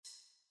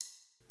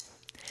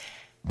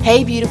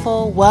Hey,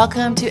 beautiful.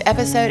 Welcome to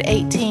episode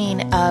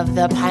 18 of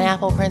the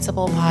Pineapple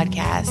Principle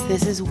podcast.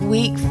 This is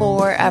week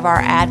 4 of our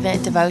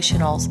Advent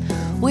devotionals.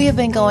 We have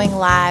been going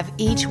live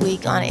each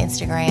week on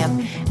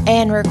Instagram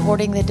and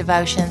recording the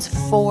devotions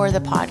for the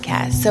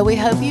podcast. So we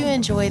hope you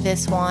enjoy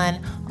this one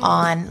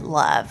on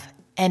love,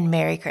 and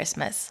Merry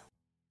Christmas.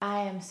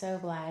 I am so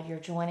glad you're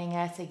joining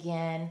us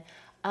again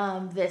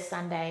this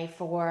Sunday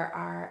for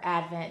our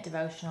Advent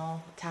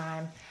devotional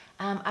time.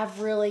 I've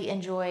really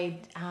enjoyed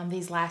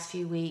these last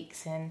few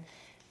weeks and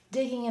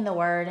digging in the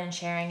Word and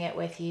sharing it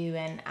with you,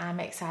 and I'm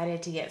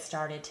excited to get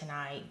started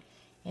tonight.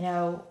 You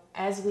know,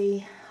 as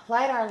we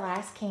light our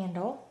last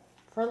candle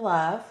for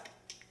love.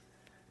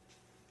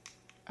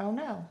 Oh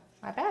no,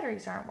 my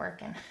batteries aren't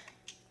working.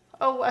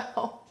 Oh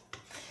well,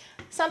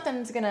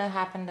 something's gonna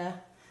happen to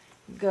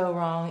go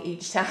wrong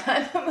each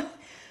time.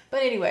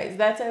 But anyways,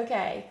 that's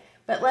okay.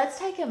 But let's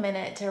take a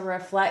minute to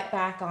reflect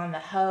back on the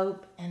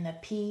hope and the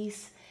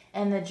peace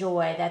and the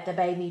joy that the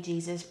baby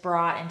Jesus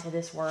brought into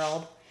this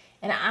world.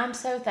 And I'm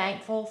so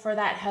thankful for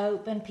that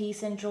hope and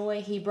peace and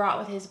joy he brought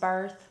with his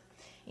birth.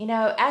 You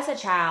know, as a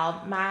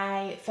child,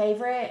 my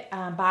favorite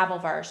Bible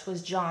verse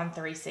was John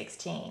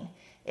 3:16.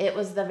 It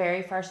was the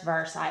very first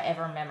verse I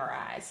ever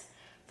memorized.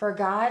 For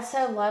God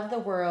so loved the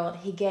world,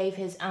 he gave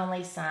his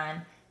only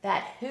Son,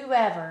 that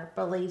whoever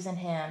believes in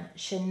him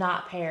should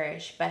not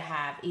perish but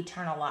have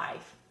eternal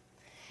life.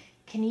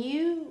 Can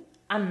you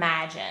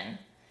imagine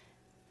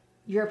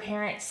your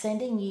parents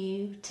sending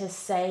you to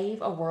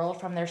save a world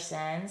from their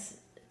sins,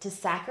 to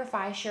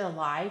sacrifice your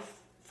life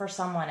for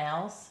someone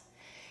else?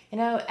 You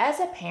know, as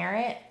a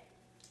parent,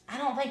 I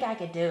don't think I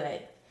could do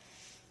it.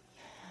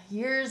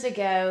 Years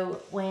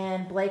ago,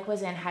 when Blake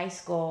was in high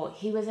school,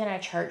 he was in a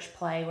church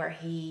play where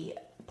he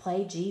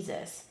played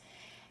Jesus.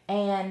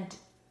 And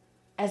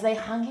as they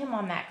hung him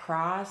on that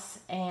cross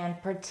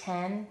and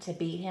pretend to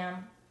beat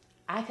him,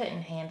 I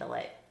couldn't handle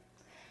it.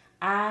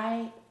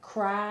 I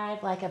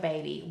cried like a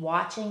baby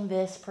watching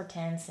this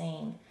pretend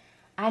scene.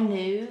 I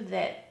knew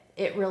that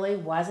it really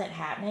wasn't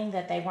happening,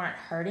 that they weren't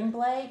hurting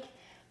Blake,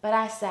 but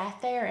I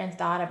sat there and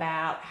thought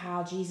about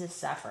how Jesus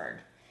suffered,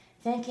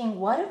 thinking,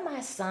 what if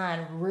my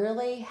son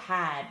really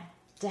had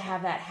to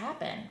have that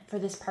happen for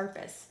this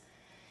purpose?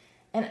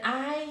 And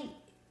I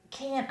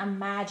can't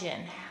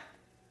imagine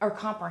or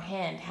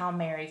comprehend how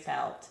Mary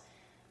felt,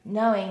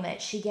 knowing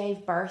that she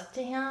gave birth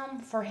to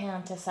him for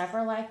him to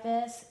suffer like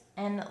this,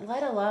 and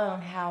let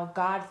alone how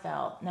God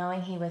felt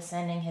knowing he was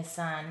sending his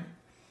son.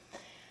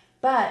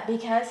 But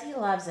because he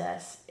loves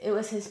us, it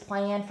was his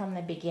plan from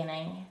the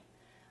beginning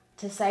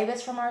to save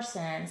us from our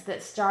sins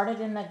that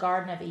started in the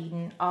Garden of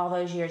Eden all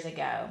those years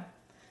ago.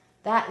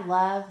 That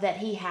love that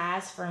he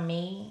has for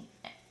me,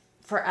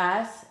 for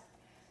us,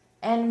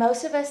 and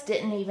most of us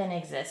didn't even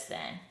exist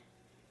then.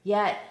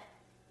 Yet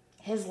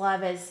his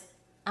love is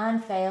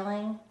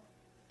unfailing,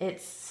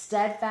 it's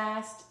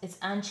steadfast, it's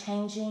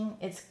unchanging,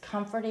 it's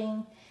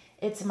comforting,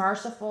 it's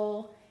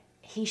merciful.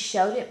 He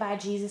showed it by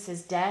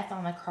Jesus' death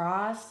on the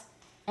cross,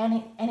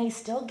 and he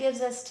still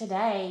gives us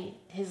today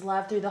his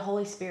love through the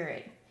Holy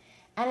Spirit.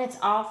 And it's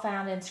all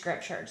found in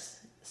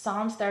scriptures.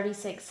 Psalms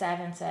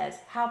 36:7 says,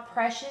 how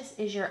precious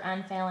is your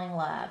unfailing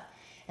love.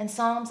 And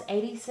Psalms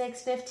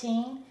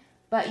 86:15,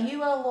 but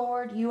you, O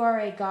Lord, you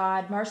are a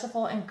God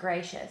merciful and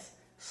gracious,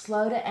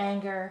 slow to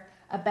anger,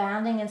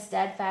 abounding in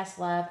steadfast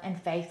love and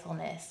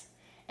faithfulness.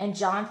 And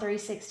John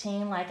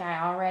 3:16, like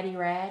I already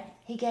read,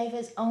 he gave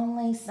his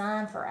only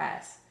Son for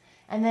us.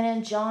 And then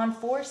in John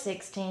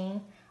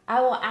 4:16, I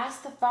will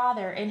ask the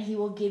Father, and he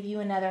will give you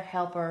another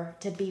helper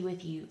to be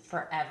with you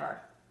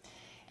forever.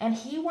 And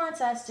he wants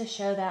us to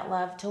show that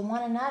love to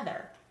one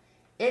another.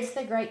 It's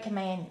the great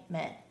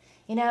commandment.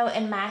 You know,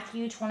 in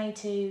Matthew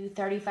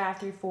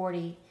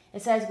 22:35-40,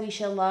 it says we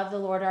shall love the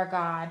Lord our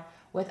God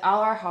with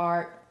all our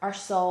heart, our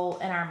soul,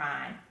 and our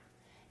mind,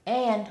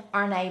 and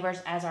our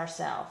neighbors as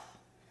ourselves.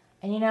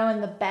 And you know, in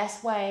the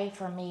best way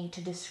for me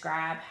to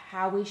describe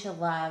how we should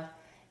love,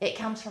 it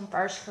comes from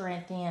 1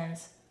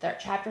 Corinthians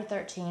chapter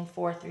 13,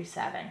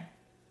 4-7.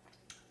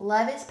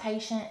 Love is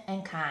patient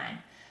and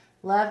kind.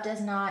 Love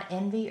does not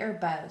envy or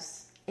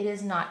boast. It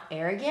is not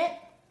arrogant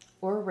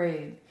or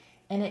rude,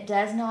 and it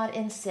does not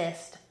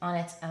insist on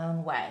its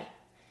own way.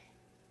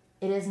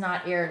 It is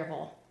not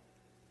irritable.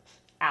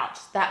 Ouch,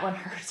 that one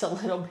hurts a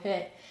little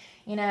bit.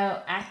 You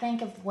know, I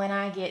think of when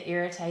I get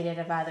irritated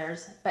of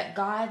others, but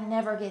God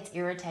never gets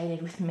irritated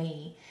with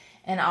me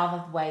in all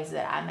the ways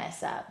that I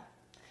mess up.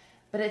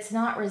 But it's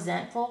not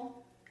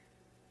resentful.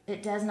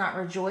 It does not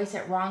rejoice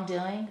at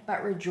wrongdoing,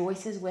 but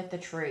rejoices with the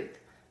truth.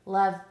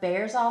 Love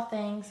bears all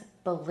things,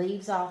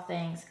 believes all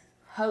things,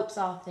 hopes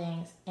all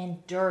things,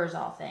 endures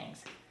all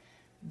things.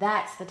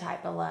 That's the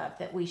type of love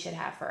that we should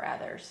have for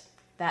others.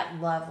 That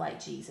love like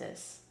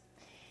Jesus.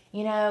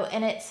 You know,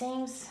 and it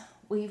seems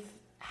we've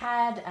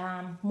had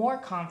more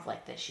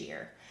conflict this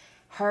year,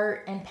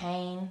 hurt and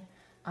pain.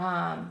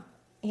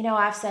 You know,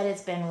 I've said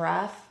it's been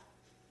rough,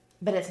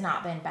 but it's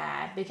not been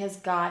bad because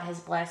God has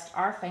blessed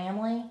our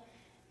family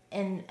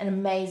in an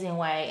amazing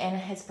way and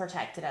has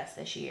protected us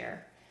this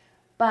year.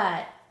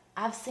 But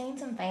I've seen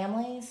some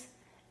families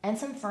and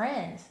some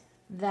friends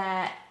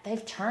that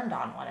they've turned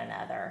on one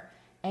another.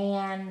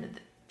 And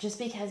just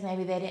because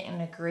maybe they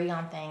didn't agree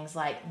on things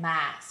like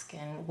mask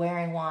and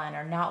wearing one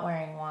or not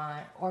wearing one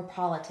or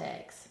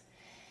politics.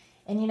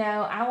 And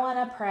I want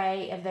to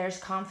pray if there's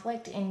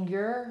conflict in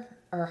your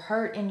or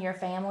hurt in your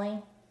family,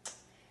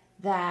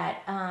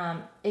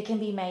 that it can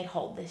be made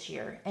whole this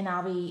year. And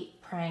I'll be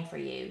praying for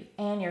you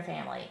and your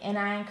family. And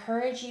I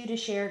encourage you to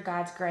share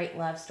God's great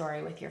love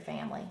story with your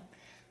family.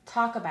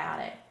 Talk about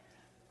it.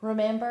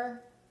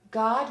 Remember,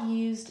 God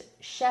used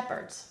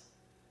shepherds,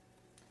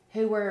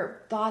 who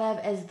were thought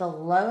of as the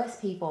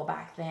lowest people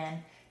back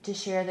then, to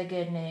share the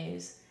good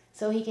news.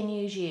 So he can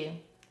use you.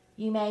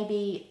 You may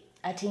be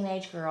a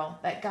teenage girl,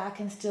 but God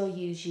can still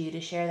use you to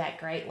share that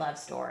great love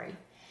story.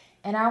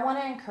 And I want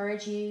to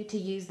encourage you to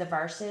use the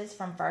verses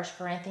from 1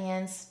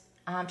 Corinthians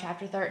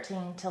chapter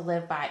 13 to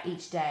live by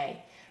each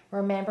day,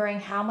 remembering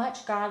how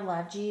much God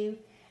loved you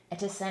and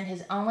to send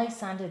his only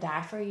son to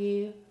die for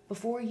you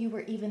before you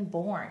were even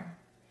born.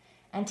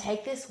 And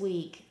take this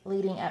week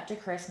leading up to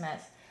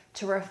Christmas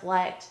to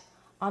reflect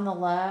on the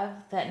love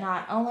that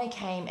not only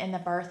came in the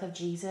birth of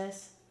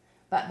Jesus,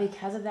 but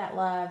because of that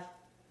love,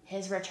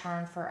 his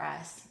return for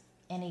us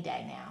any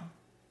day now.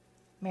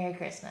 Merry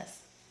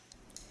Christmas.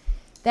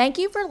 Thank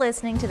you for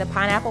listening to the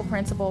Pineapple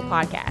Principle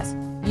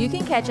podcast. You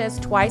can catch us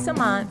twice a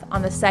month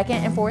on the second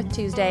and fourth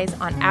Tuesdays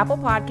on Apple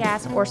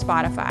Podcasts or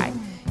Spotify.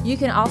 You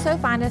can also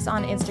find us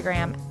on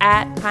Instagram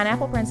at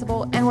Pineapple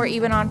Principle, and we're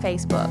even on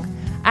Facebook.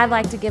 I'd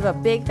like to give a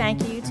big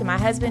thank you to my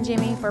husband,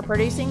 Jimmy, for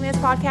producing this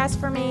podcast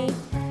for me,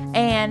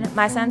 and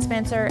my son,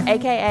 Spencer,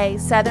 aka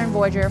Southern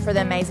Voyager, for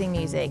the amazing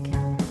music.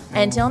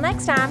 Until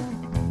next time.